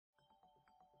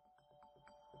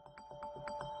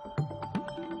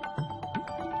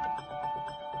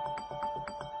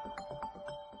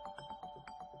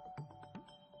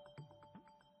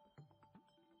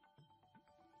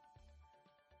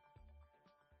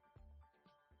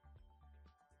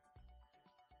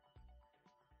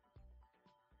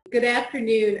Good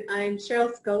afternoon. I'm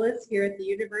Cheryl Scolas here at the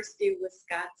University of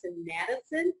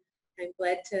Wisconsin-Madison. I'm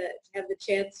glad to have the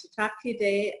chance to talk to you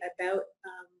today about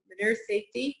manure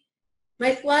safety.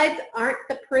 My slides aren't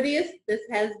the prettiest. This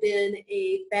has been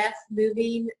a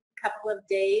fast-moving couple of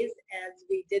days as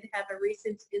we did have a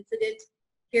recent incident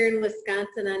here in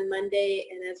Wisconsin on Monday,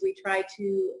 and as we try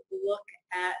to look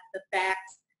at the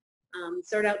facts,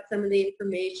 sort out some of the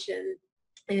information,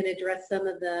 and address some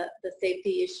of the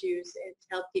safety issues and to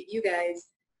help get you guys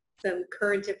some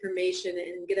current information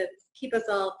and keep us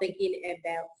all thinking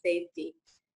about safety.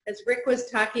 As Rick was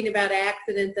talking about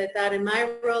accidents, I thought in my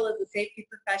role as a safety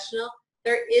professional,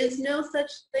 there is no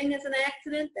such thing as an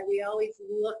accident, that we always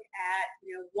look at,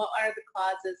 what are the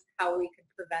causes, how we can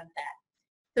prevent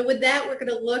that. So with that, we're going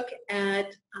to look at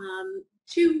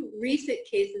two recent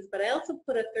cases, but I also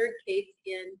put a third case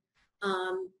in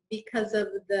because of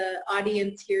the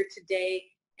audience here today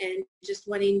and just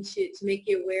wanting to make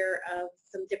you aware of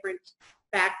some different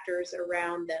factors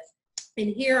around this. And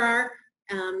here are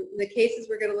the cases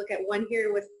we're going to look at, one here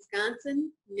in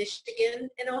Wisconsin, Michigan,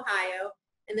 and Ohio,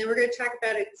 and then we're going to talk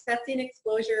about assessing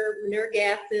exposure, manure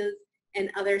gases, and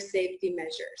other safety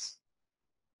measures.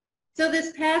 So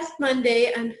this past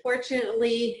Monday,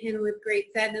 unfortunately, and with great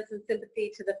sadness and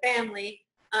sympathy to the family,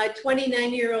 a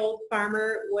 29-year-old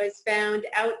farmer was found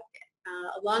out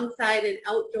alongside an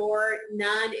outdoor,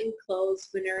 non-enclosed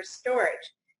manure storage.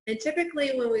 And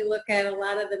typically when we look at a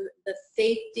lot of the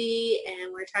safety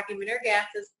and we're talking manure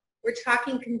gases, we're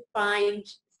talking confined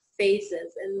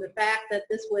spaces. And the fact that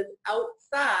this was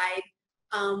outside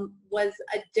was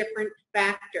a different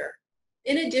factor.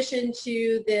 In addition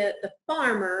to the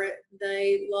farmer,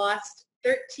 they lost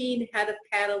 13 head of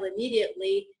cattle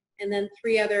immediately, and then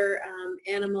 3 other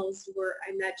animals were,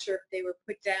 I'm not sure if they were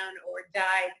put down or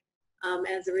died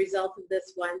as a result of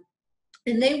this one.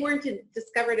 And they weren't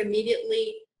discovered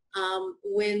immediately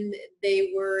when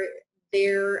they were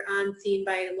there on scene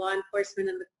by law enforcement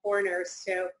and the coroner.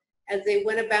 So as they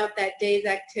went about that day's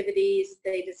activities,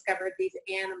 they discovered these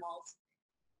animals.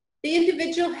 The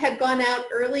individual had gone out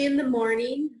early in the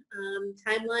morning.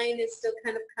 Timeline is still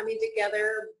kind of coming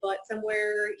together, but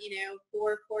somewhere,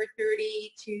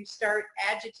 4:30 to start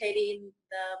agitating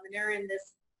the manure in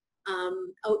this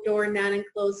outdoor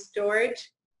non-enclosed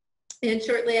storage. And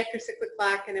shortly after 6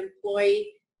 o'clock, an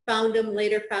employee found him,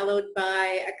 later followed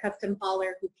by a custom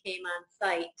hauler who came on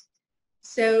site.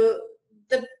 So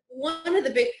one of the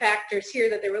big factors here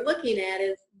that they were looking at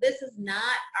is this is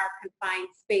not our confined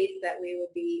space that we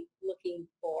would be looking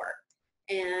for.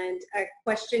 And a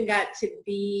question got to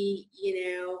be,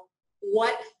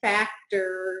 what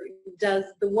factor does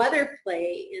the weather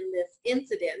play in this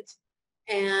incident?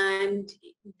 And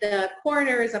the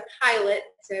coroner is a pilot,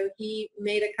 so he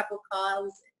made a couple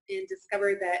calls and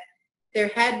discovered that there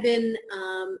had been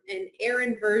an air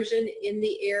inversion in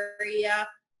the area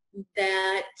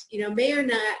that may or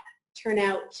not turn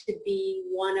out to be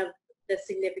one of the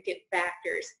significant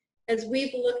factors. As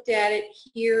we've looked at it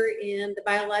here in the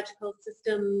biological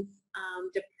systems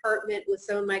department with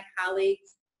some of my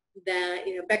colleagues, that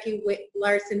Becky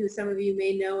Larson, who some of you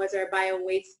may know as our bio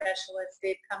waste specialist,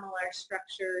 Dave Kummel, our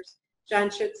structures, John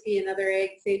Schutzke, another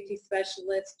ag safety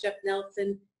specialist, Jeff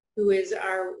Nelson, who is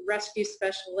our rescue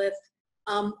specialist.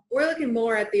 We're looking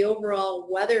more at the overall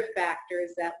weather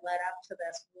factors that led up to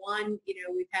this. One,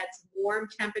 we've had some warm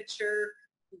temperature,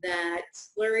 that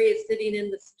slurry is sitting in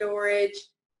the storage,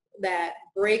 that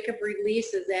break of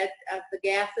releases of the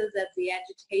gases as the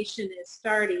agitation is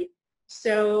starting.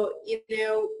 So,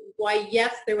 why,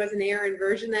 yes, there was an air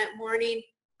inversion that morning.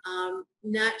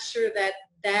 Not sure that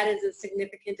that is as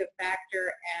significant a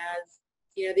factor as,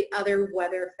 the other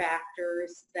weather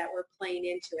factors that were playing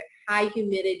into it. High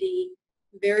humidity,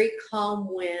 very calm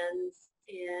winds,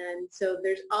 and so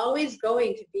there's always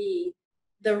going to be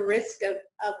the risk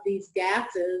of these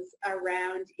gases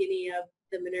around any of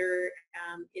the manure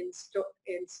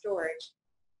in storage.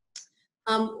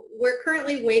 We're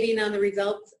currently waiting on the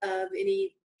results of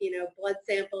any blood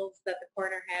samples that the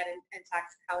coroner had and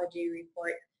toxicology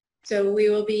report. So we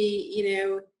will be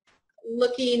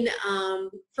looking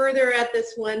further at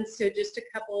this one. So just a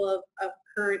couple of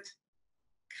current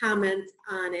comments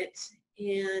on it.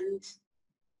 And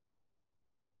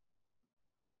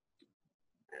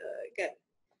good.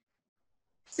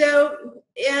 So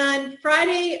on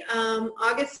Friday,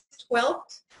 August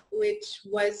 12th, which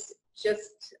was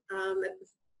just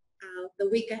the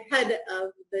week ahead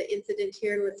of the incident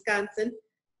here in Wisconsin,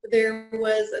 there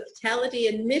was a fatality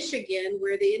in Michigan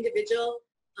where the individual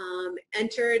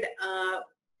entered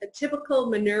a typical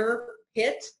manure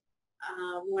pit.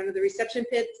 One of the reception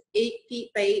pits, 8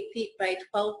 feet by 8 feet by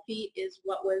 12 feet is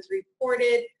what was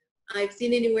reported. I've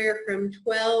seen anywhere from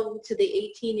 12 to the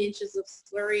 18 inches of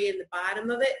slurry in the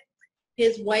bottom of it.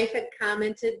 His wife had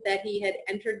commented that he had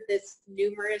entered this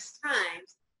numerous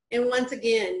times. And once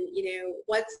again,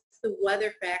 what's the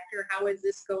weather factor? How is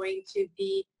this going to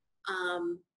be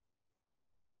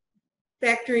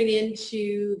factoring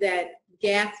into that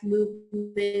gas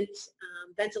movement,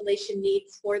 ventilation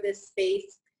needs for this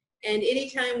space? And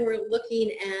anytime we're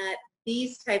looking at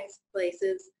these types of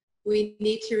places, we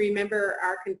need to remember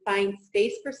our confined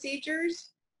space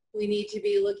procedures. We need to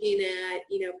be looking at,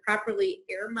 properly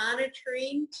air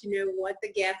monitoring to know what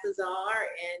the gases are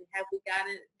and have we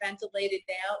gotten it ventilated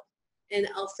out. And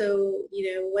also,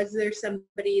 was there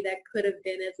somebody that could have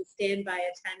been as a standby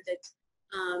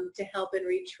attendant to help in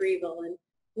retrieval? And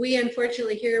we,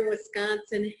 unfortunately, here in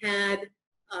Wisconsin had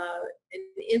an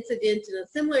incident in a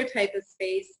similar type of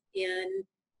space in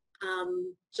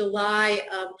July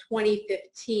of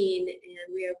 2015,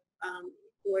 and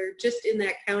we're just in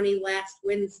that county last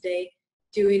Wednesday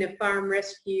doing a farm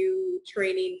rescue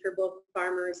training for both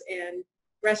farmers and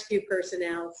rescue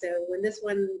personnel. So when this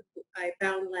one I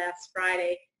found last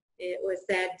Friday, it was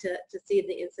sad to see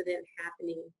the incident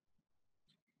happening.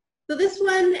 So this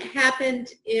one happened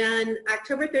in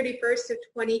October 31st of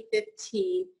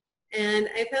 2015. And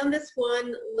I found this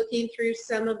one looking through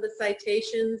some of the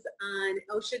citations on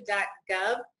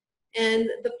OSHA.gov. And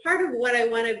the part of why I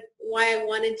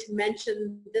wanted to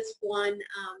mention this one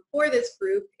for this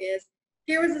group is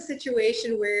here was a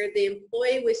situation where the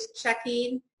employee was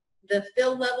checking the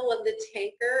fill level of the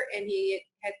tanker, and he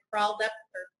had crawled up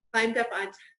or climbed up on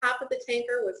top of the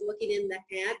tanker, was looking in the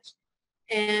hatch,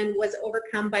 and was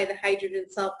overcome by the hydrogen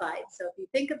sulfide. So if you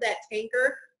think of that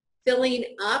tanker filling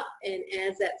up, and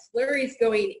as that slurry is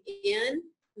going in,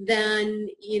 then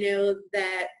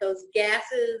that those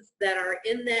gases that are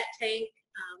in that tank,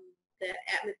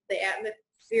 the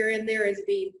atmosphere in there is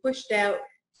being pushed out.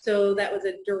 So that was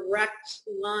a direct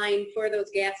line for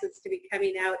those gases to be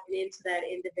coming out and into that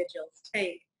individual's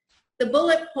tank. The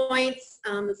bullet points,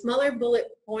 the smaller bullet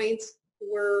points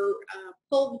were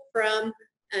pulled from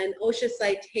an OSHA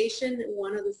citation,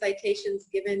 one of the citations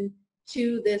given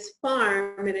to this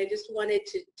farm, and I just wanted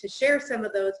to share some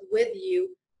of those with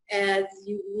you as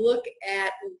you look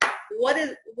at what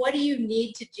do you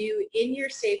need to do in your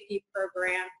safety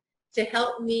program to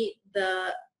help meet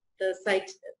the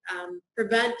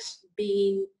prevent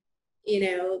being,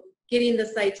 getting the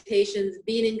citations,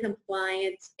 being in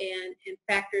compliance, and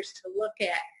factors to look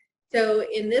at. So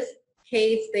in this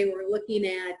case, they were looking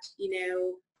at,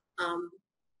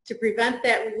 to prevent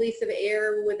that release of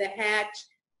air with a hatch,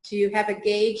 to have a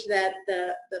gauge that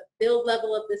the fill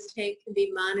level of this tank can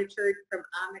be monitored from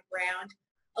on the ground,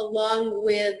 along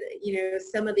with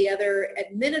some of the other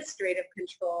administrative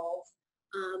controls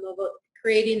about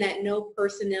creating that no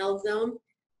personnel zone.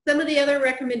 Some of the other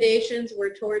recommendations were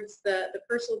towards the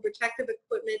personal protective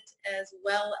equipment, as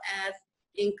well as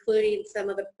including some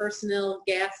of the personal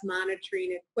gas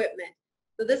monitoring equipment.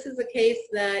 So this is a case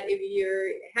that if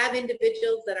you have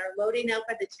individuals that are loading up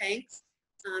at the tanks,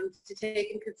 to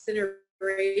take in consideration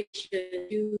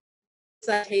to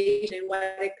citation and what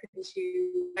it could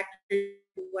to actually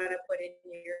want to put in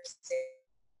your state.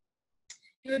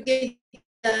 You would get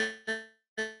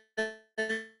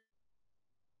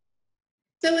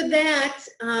so with that,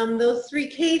 those three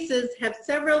cases have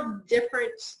several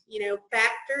different,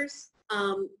 factors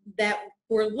that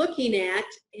we're looking at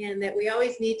and that we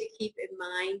always need to keep in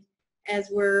mind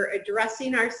as we're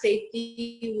addressing our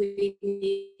safety. We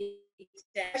need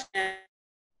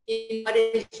in what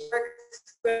is your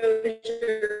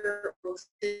exposure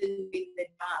doing the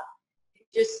job.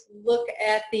 Just look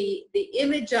at the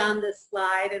image on this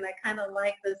slide, and I kind of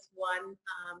like this one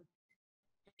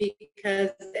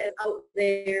because it's out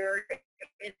there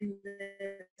in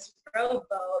this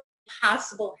rowboat,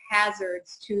 possible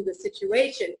hazards to the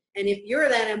situation. And if you're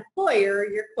that employer,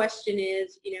 your question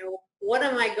is, what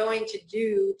am I going to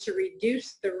do to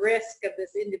reduce the risk of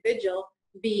this individual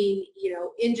being,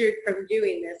 injured from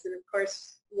doing this? And of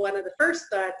course, one of the first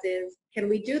thoughts is, can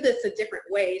we do this a different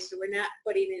way so we're not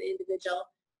putting an individual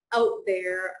out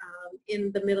there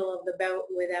in the middle of the boat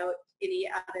without any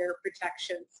other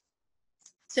protections?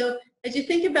 So as you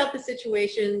think about the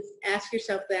situations, ask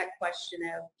yourself that question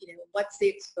of, what's the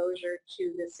exposure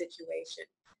to this situation?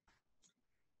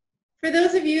 For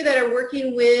those of you that are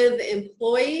working with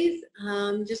employees,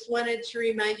 just wanted to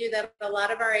remind you that a lot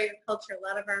of our agriculture, a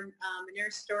lot of our manure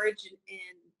storage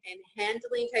and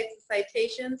handling types of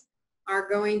citations are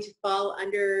going to fall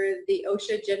under the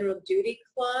OSHA General Duty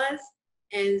Clause.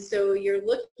 And so you're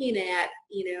looking at,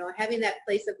 having that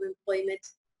place of employment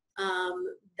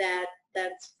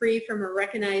that's free from a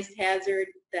recognized hazard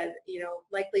that,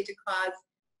 likely to cause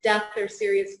death or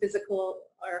serious physical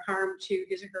or harm to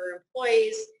his or her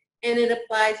employees, and it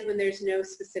applies when there's no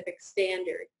specific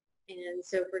standard. And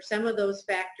so for some of those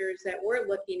factors that we're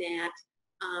looking at,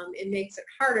 it makes it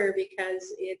harder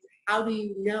because it's how do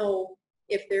you know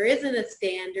if there isn't a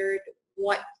standard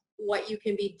what you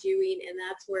can be doing, and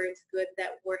that's where it's good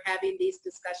that we're having these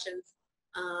discussions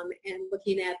and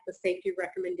looking at the safety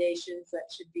recommendations that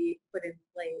should be put in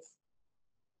place.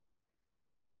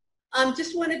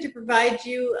 Just wanted to provide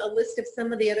you a list of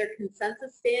some of the other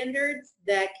consensus standards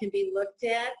that can be looked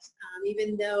at,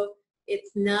 even though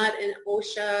it's not an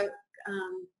OSHA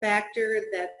factor,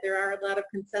 that there are a lot of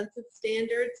consensus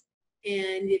standards,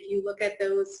 and if you look at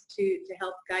those to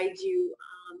help guide you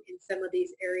in some of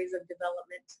these areas of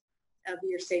development of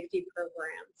your safety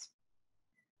programs.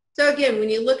 So again, when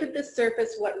you look at the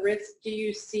surface, what risks do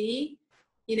you see?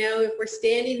 If we're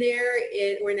standing there,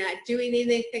 we're not doing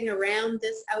anything around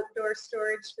this outdoor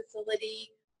storage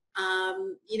facility.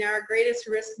 Our greatest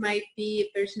risk might be if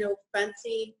there's no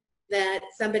fencing, that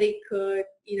somebody could,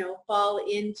 fall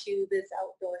into this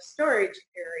outdoor storage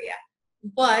area.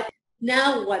 But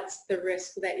now what's the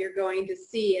risk that you're going to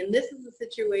see? And this is a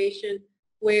situation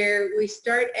where we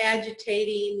start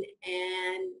agitating,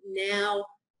 and now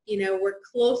we're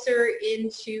closer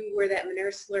into where that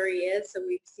manure slurry is, so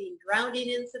we've seen drowning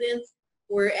incidents.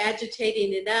 We're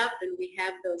agitating it up, and we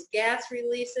have those gas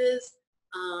releases,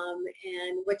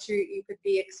 and what you could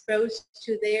be exposed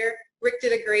to there. Rick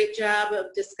did a great job of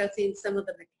discussing some of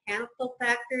the mechanical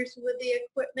factors with the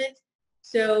equipment.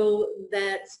 So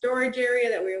that storage area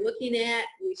that we were looking at,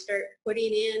 we start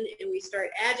putting in and we start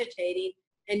agitating,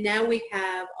 and now we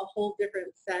have a whole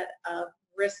different set of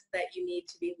risks that you need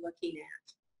to be looking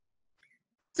at.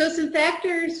 So some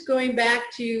factors going back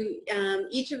to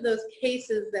each of those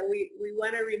cases that we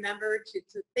want to remember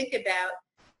to think about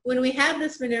when we have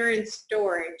this manure in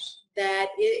storage, that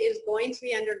it is going to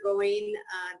be undergoing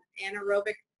an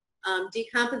anaerobic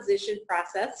decomposition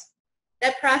process.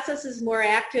 That process is more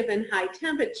active in high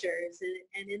temperatures,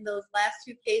 and in those last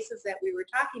two cases that we were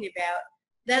talking about,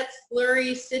 that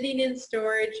slurry sitting in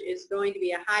storage is going to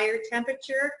be a higher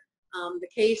temperature. The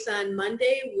case on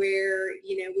Monday where,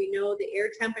 we know the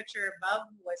air temperature above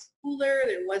was cooler,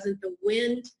 there wasn't the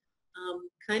wind,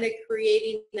 kind of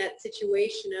creating that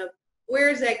situation of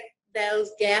where's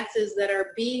those gases that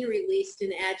are being released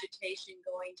in agitation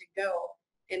going to go.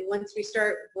 And once we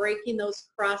start breaking those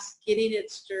crusts, getting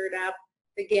it stirred up,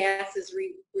 the gas is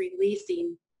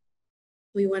releasing.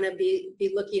 We want to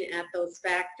be looking at those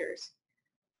factors.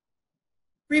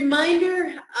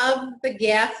 Reminder of the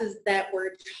gases that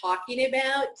we're talking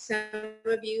about. Some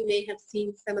of you may have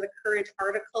seen some of the current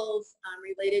articles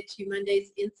related to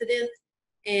Monday's incidents,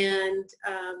 and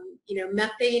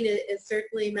methane is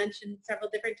certainly mentioned several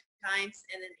different times,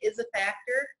 and it is a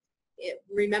factor.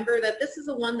 Remember that this is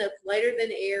the one that's lighter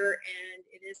than air, and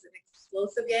it is an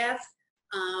explosive gas,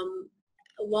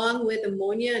 along with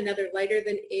ammonia, another lighter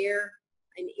than air,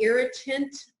 an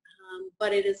irritant.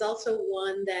 But it is also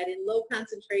one that in low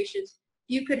concentrations,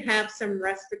 you could have some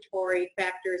respiratory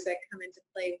factors that come into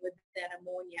play with that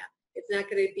ammonia. It's not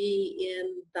going to be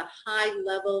in the high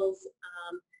levels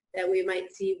that we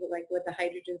might see with the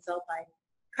hydrogen sulfide.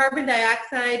 Carbon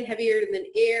dioxide, heavier than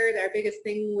air. Our biggest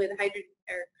thing with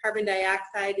carbon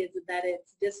dioxide is that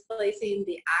it's displacing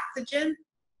the oxygen.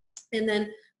 And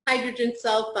then hydrogen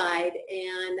sulfide,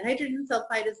 and hydrogen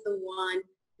sulfide is the one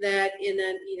that in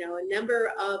a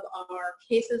number of our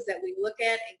cases that we look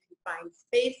at in confined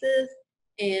spaces,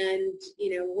 and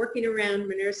working around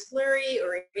manure slurry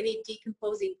or any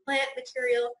decomposing plant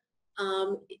material,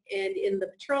 and in the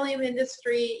petroleum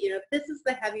industry, this is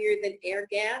the heavier than air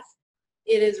gas.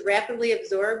 It is rapidly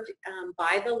absorbed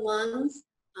by the lungs.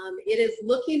 It is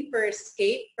looking for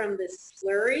escape from the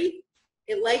slurry.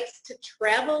 It likes to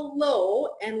travel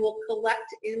low and will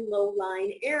collect in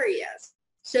low-lying areas.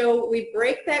 So we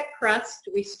break that crust,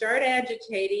 we start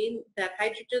agitating, that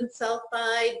hydrogen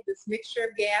sulfide, this mixture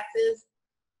of gases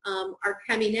are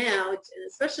coming out, and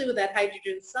especially with that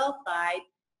hydrogen sulfide,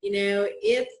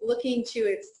 it's looking to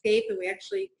escape, and we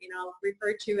actually,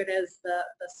 refer to it as the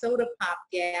soda pop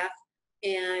gas,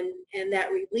 and that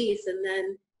release. And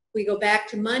then we go back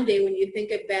to Monday when you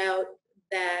think about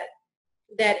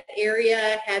that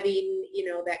area having,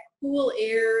 that cool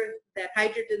air, that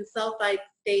hydrogen sulfide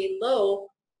staying low.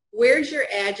 Where's your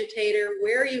agitator?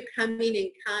 Where are you coming in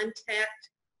contact?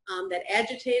 That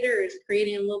agitator is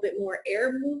creating a little bit more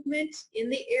air movement in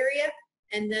the area,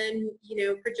 and then,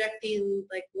 projecting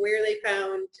like where they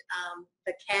found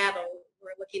the cattle.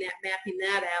 We're looking at mapping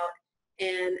that out,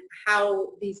 and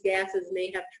how these gases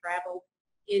may have traveled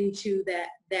into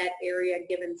that area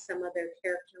given some of their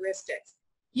characteristics.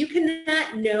 You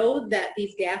cannot know that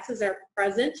these gases are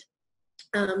present.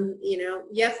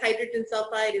 Yes, hydrogen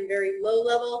sulfide in very low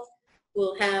levels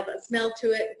will have a smell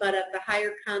to it, but at the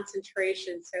higher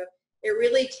concentration. So it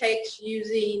really takes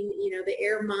using, the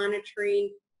air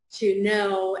monitoring to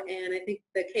know, and I think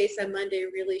the case on Monday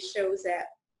really shows that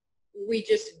we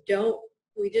just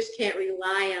can't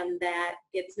rely on that.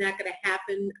 It's not going to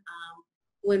happen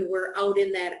when we're out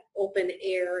in that open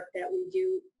air that we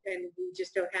do, and we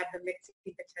just don't have the mixing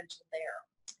potential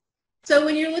there. So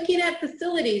when you're looking at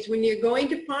facilities, when you're going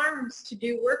to farms to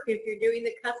do work, if you're doing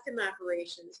the custom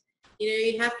operations,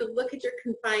 you have to look at your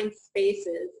confined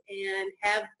spaces and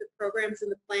have the programs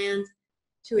and the plans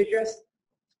to address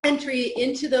entry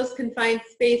into those confined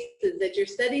spaces, that you're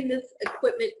setting this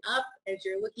equipment up as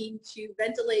you're looking to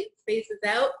ventilate spaces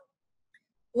out.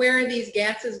 Where are these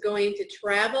gases going to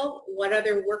travel? What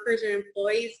other workers or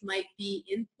employees might be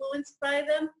influenced by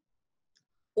them?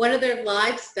 What other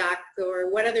livestock or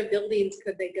what other buildings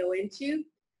could they go into?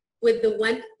 With the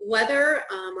weather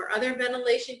or other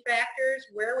ventilation factors,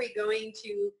 where are we going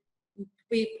to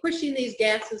be pushing these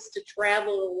gases to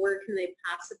travel, or where can they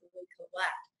possibly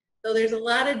collect? So there's a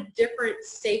lot of different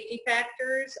safety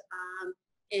factors,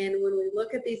 and when we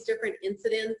look at these different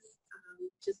incidents,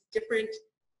 just different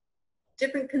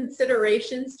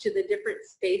considerations to the different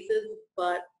spaces,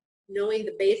 but knowing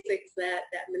the basics that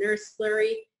manure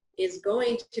slurry is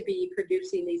going to be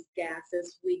producing these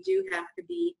gases, we do have to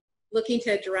be looking to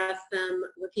address them,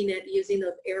 looking at using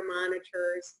those air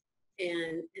monitors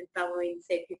and following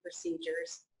safety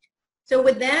procedures. So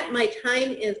with that, my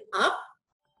time is up.